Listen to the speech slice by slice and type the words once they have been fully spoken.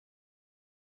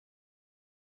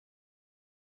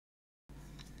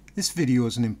This video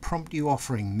is an impromptu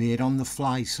offering made on the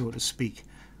fly, so to speak,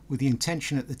 with the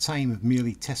intention at the time of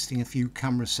merely testing a few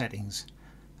camera settings.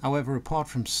 However, apart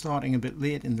from starting a bit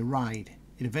late in the ride,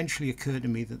 it eventually occurred to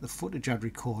me that the footage I'd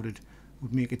recorded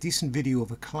would make a decent video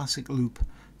of a classic loop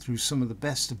through some of the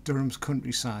best of Durham's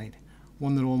countryside,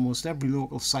 one that almost every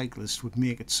local cyclist would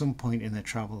make at some point in their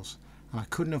travels, and I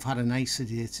couldn't have had a nicer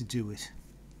day to do it.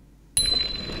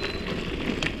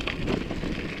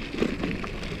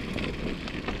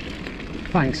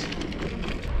 Thanks.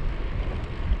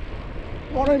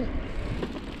 Morning.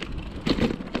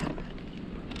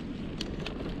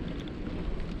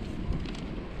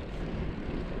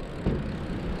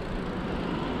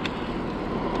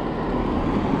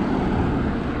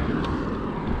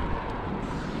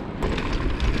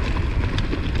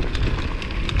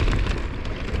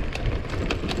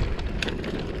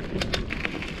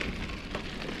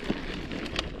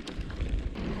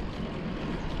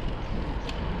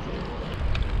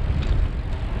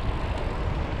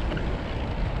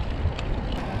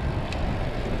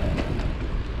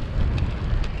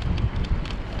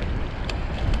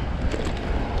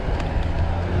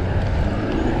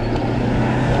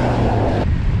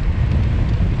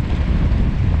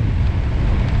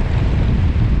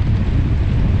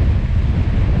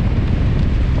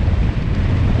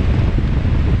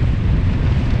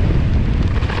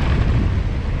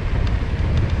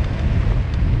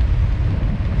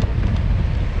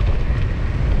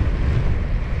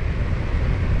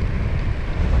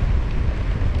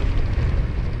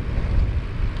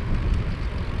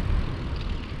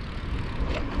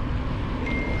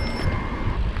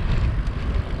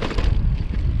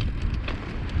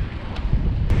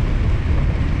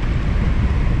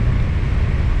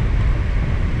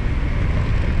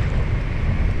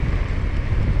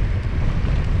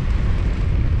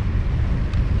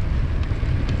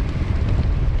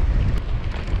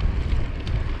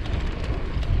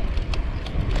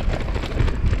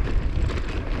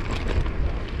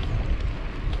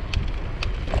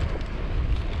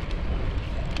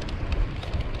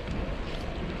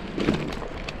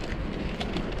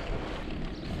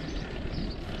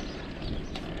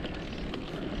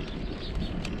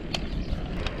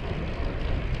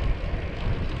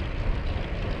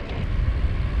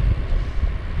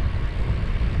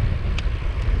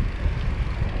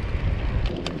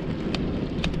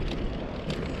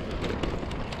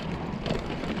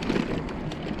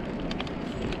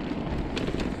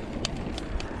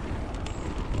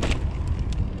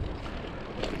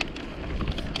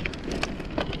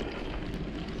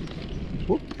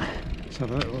 Let's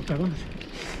have a little look at that.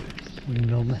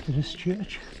 Weardale Methodist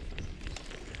Church.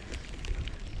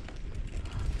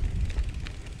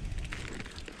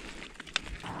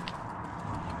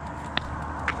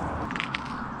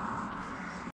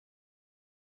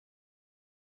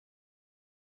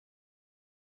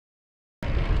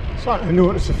 Starting to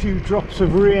notice a few drops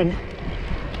of rain,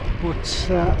 but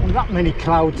with that many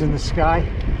clouds in the sky,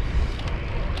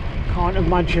 can't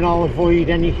imagine I'll avoid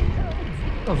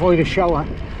a shower,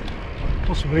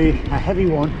 possibly a heavy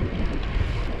one.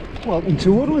 Welcome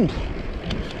to Woodland.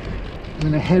 I'm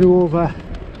going to head over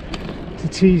to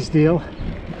Teesdale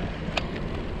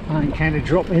and kind of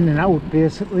drop in and out,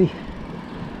 basically.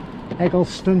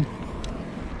 Eggleston,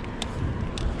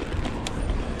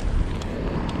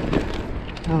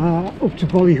 up to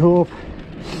Bollihope,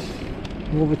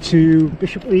 over to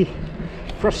Bishopley,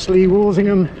 Fressley,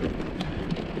 Walsingham,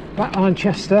 back to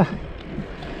Manchester,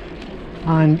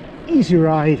 and easy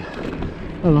ride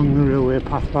along the railway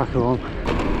path back home.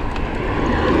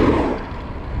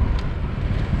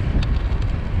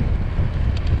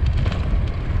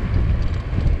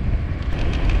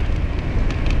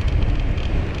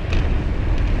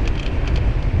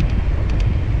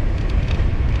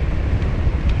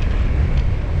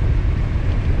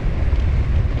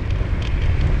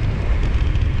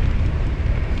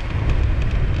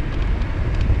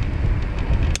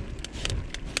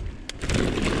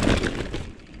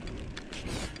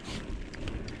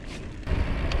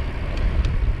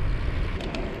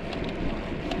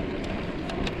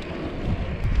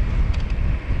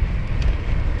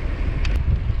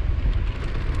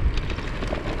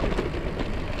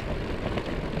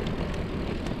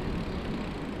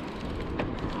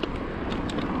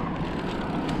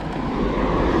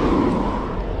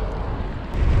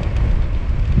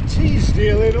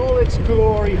 Teesdale in all its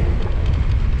glory.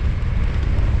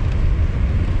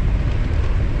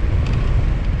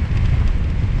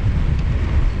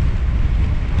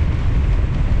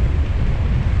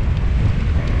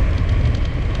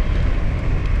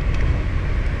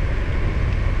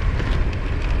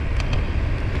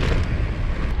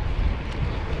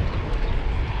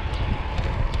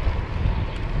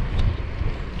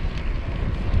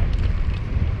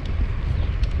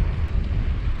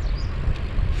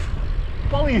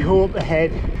 Bollihope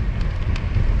ahead.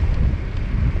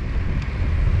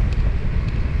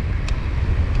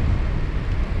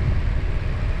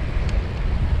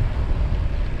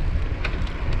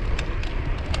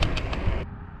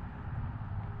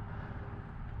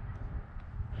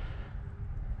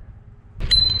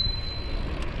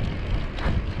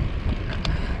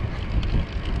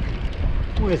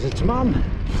 Where's its mum?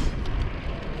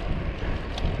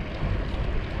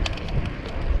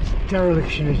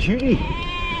 Dereliction of duty.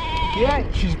 Yeah,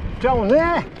 she's down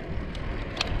there.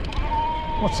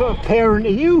 What sort of parent are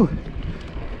you?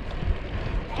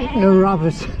 Eating a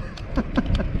rabbit.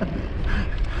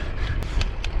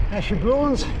 There she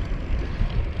blows.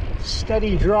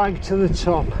 Steady drag to the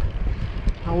top.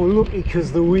 And we're lucky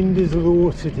because the wind is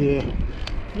low today.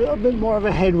 A little bit more of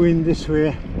a headwind this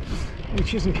way,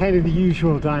 which isn't kind of the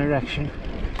usual direction.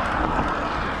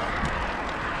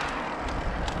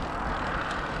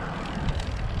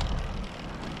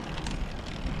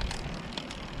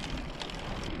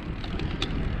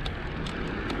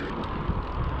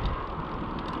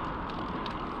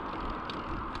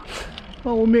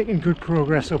 Well, we're making good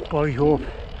progress up Bollihope.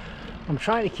 I'm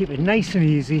trying to keep it nice and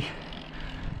easy,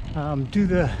 do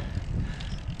the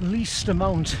least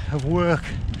amount of work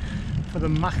for the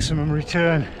maximum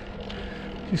return.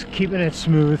 Just keeping it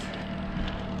smooth,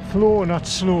 flow not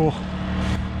slow. I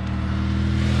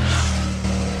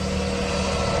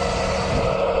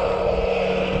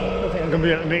don't think I'm going to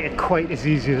be able to make it quite as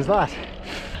easy as that.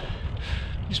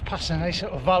 Just past a nice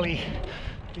little valley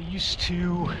that used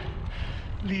to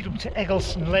lead up to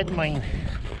Eggleston lead mine.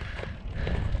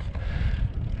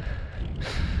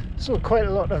 So quite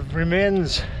a lot of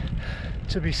remains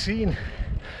to be seen.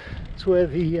 It's where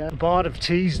the Bard of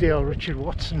Teesdale, Richard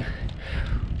Watson,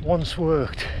 once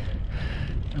worked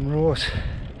and wrote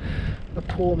a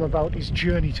poem about his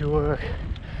journey to work.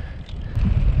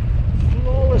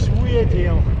 Flawless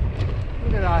Weardale.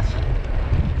 Look at that.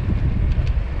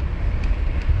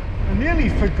 I nearly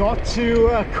forgot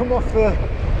to come off the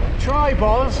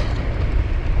tri-bars.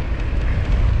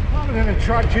 That would have been a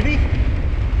tragedy.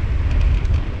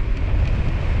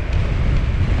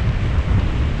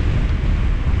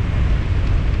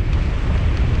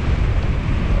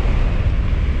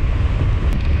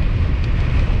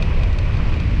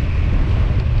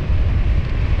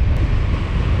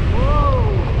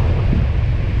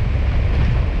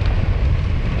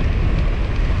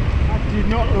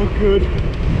 Not look good. Here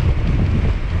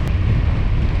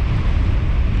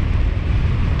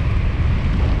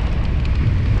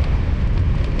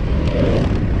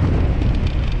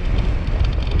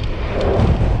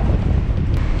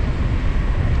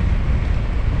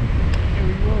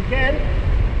we go again.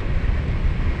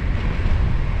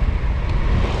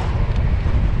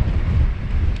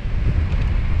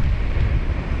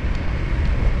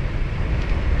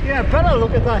 Yeah, better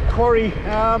look at that quarry.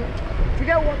 I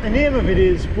forget what the name of it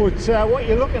is, but what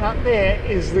you're looking at there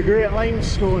is the Great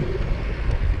Limestone.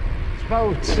 It's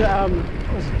about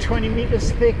was it 20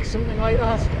 metres thick, something like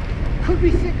that. Could be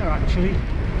thicker actually,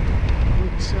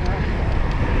 but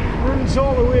runs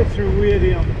all the way through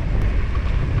Weardale.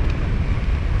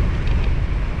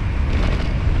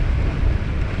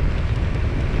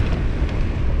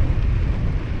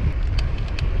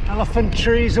 Elephant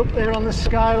trees up there on the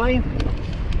skyline.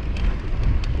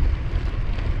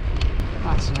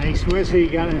 That's nice. Where's he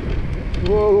going?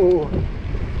 Whoa!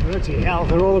 Bloody hell,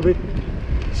 they're all a bit...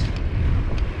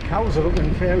 Cows are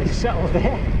looking fairly settled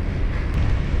there.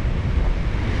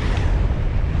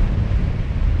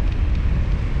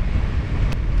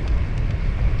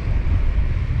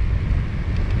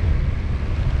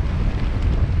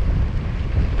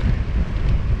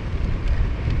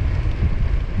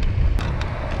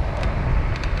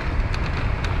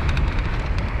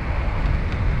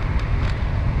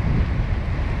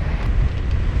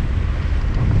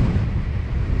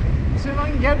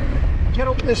 Get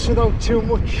up this without too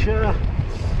much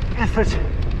effort.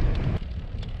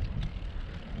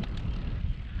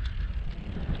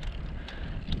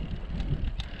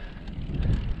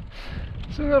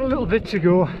 So we've got a little bit to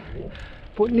go,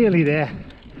 but nearly there.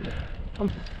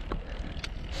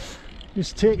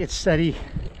 Just take it steady,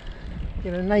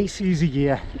 get a nice easy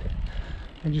gear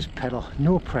and just pedal,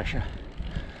 no pressure.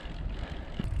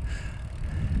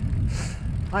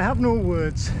 I have no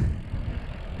words.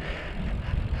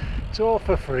 It's all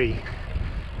for free.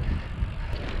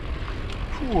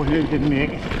 Oh, nearly didn't make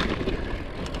it.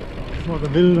 For the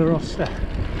Wilder roster.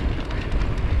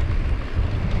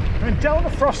 And down the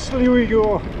Frostley we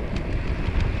go.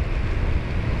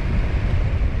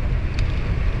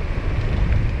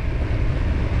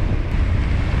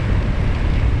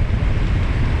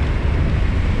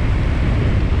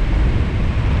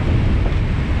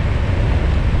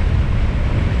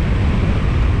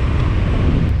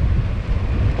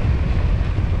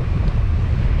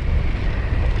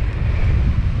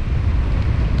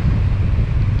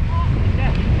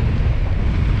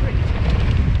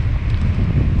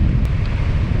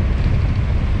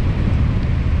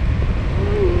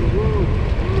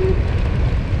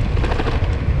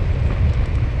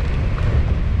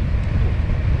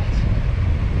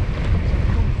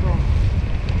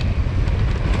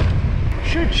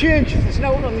 should change if there's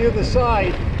no one on the other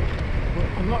side, but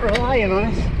I'm not relying on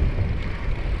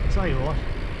it. Tell you what.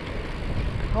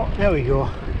 Oh, there we go.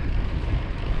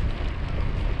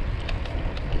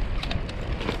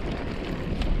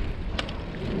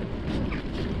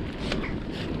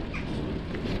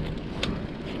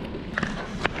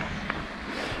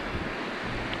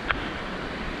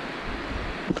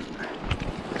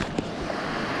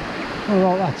 We're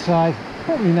all that side,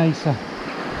 probably nicer.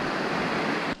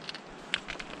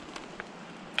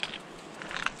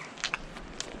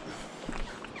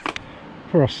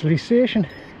 Crossley Station.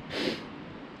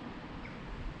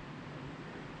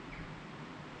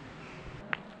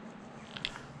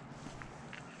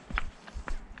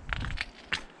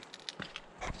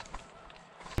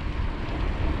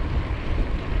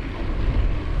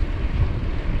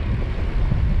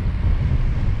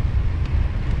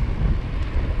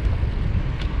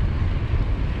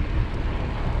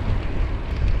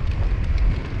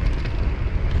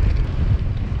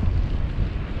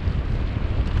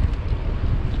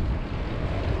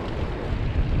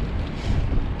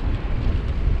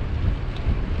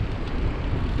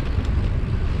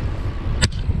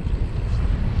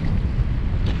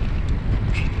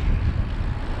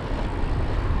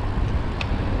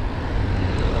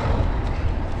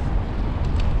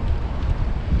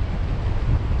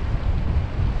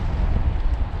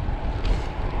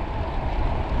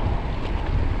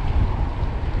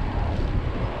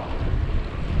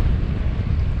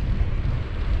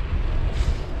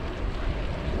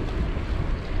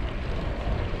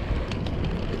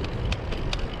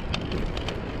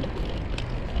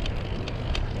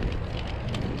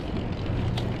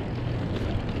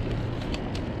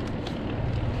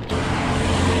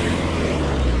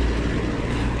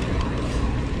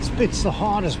 It's the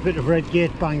hardest bit of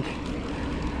Redgate Bank.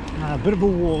 A bit of a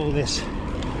wall this.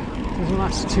 Doesn't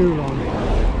last too long.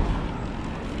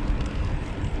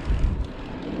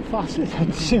 Fast,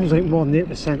 it seems like more than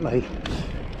 8%, like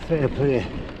fair play.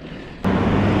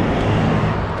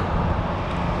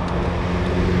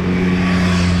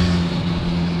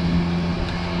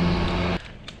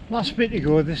 Last bit to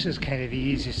go. This is kind of the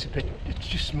easiest bit. It's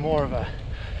just more of a,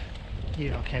 you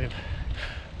know, kind of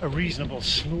a reasonable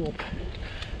slope.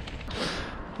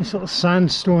 This little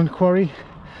sandstone quarry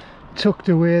tucked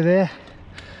away there,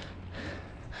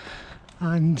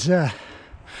 and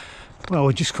well,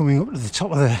 we're just coming up to the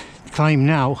top of the climb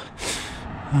now.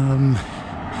 I'm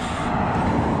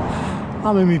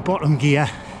in my bottom gear,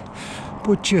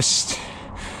 but just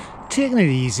taking it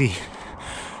easy.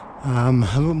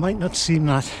 Although it might not seem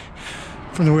that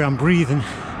from the way I'm breathing.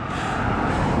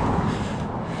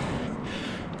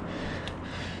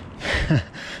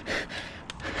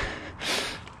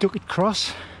 Duckett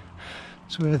Cross.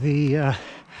 It's where the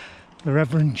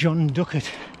Reverend John Duckett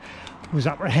was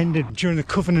apprehended during the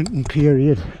Covenanting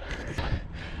period.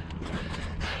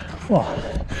 Well,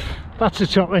 that's the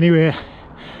top anyway.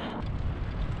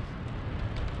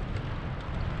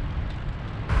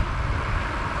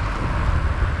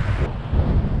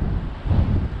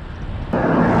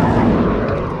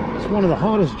 It's one of the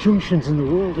hardest junctions in the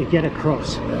world to get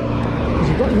across because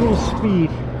you've got no speed.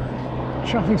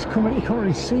 Traffic's coming, you can't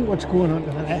really see what's going on to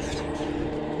the left.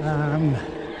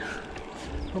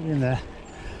 Probably in the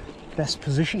best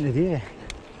position today.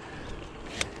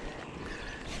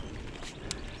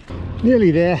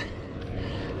 Nearly there.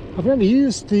 I've never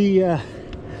used the I've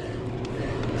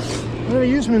never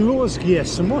used my lowers gear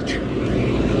so much.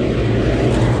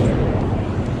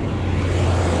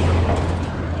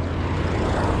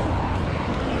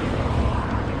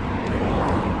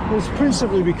 It's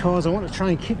principally because I want to try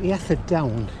and keep the effort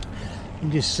down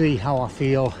and just see how I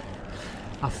feel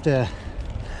after,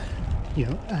 you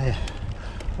know,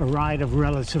 a ride of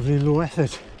relatively low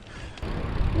effort.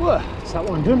 Whoa, is that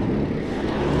one done?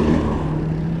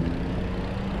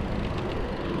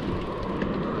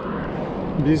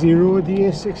 Busy road, the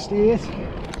A68.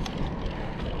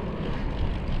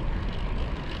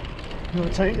 No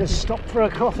time to stop for a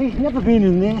coffee. Never been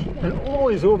in there and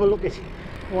always overlook it.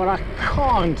 What I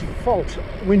can't fault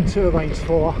wind turbines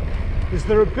for is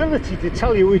their ability to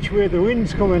tell you which way the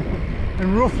wind's coming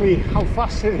and roughly how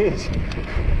fast it is.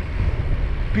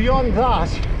 Beyond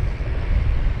that,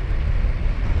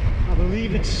 I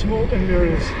believe it's smoke and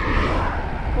mirrors.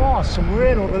 Oh, some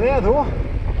rain over there though.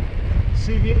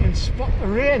 See if you can spot the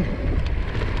rain.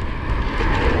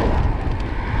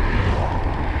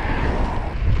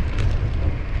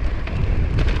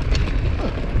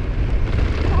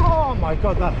 Oh my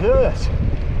god, that hurt.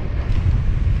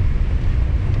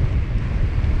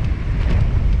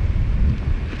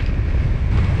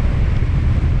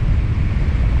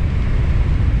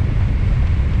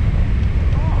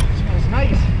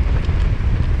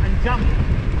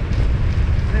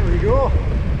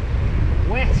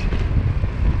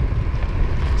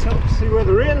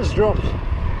 has dropped.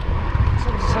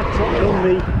 It's had dropped on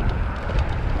me.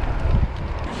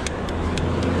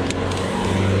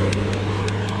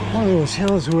 One of those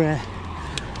hills where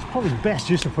it's probably best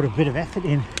just to put a bit of effort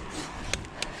in.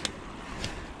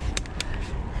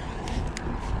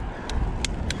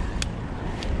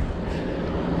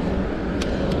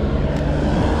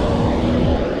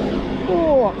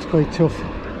 Oh, that's quite tough.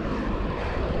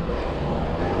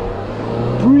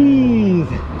 Breathe.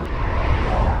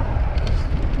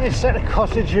 There's a set of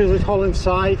cottages at Holland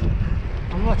Side.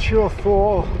 I'm not sure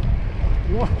for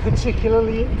what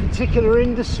particular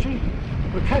industry,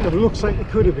 but it kind of looks like it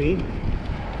could have been.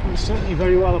 It's certainly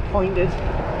very well appointed.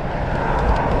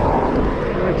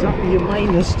 Not exactly your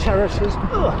miners' terraces.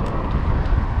 Ugh.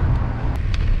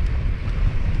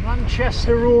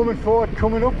 Manchester Roman Fort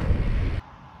coming up.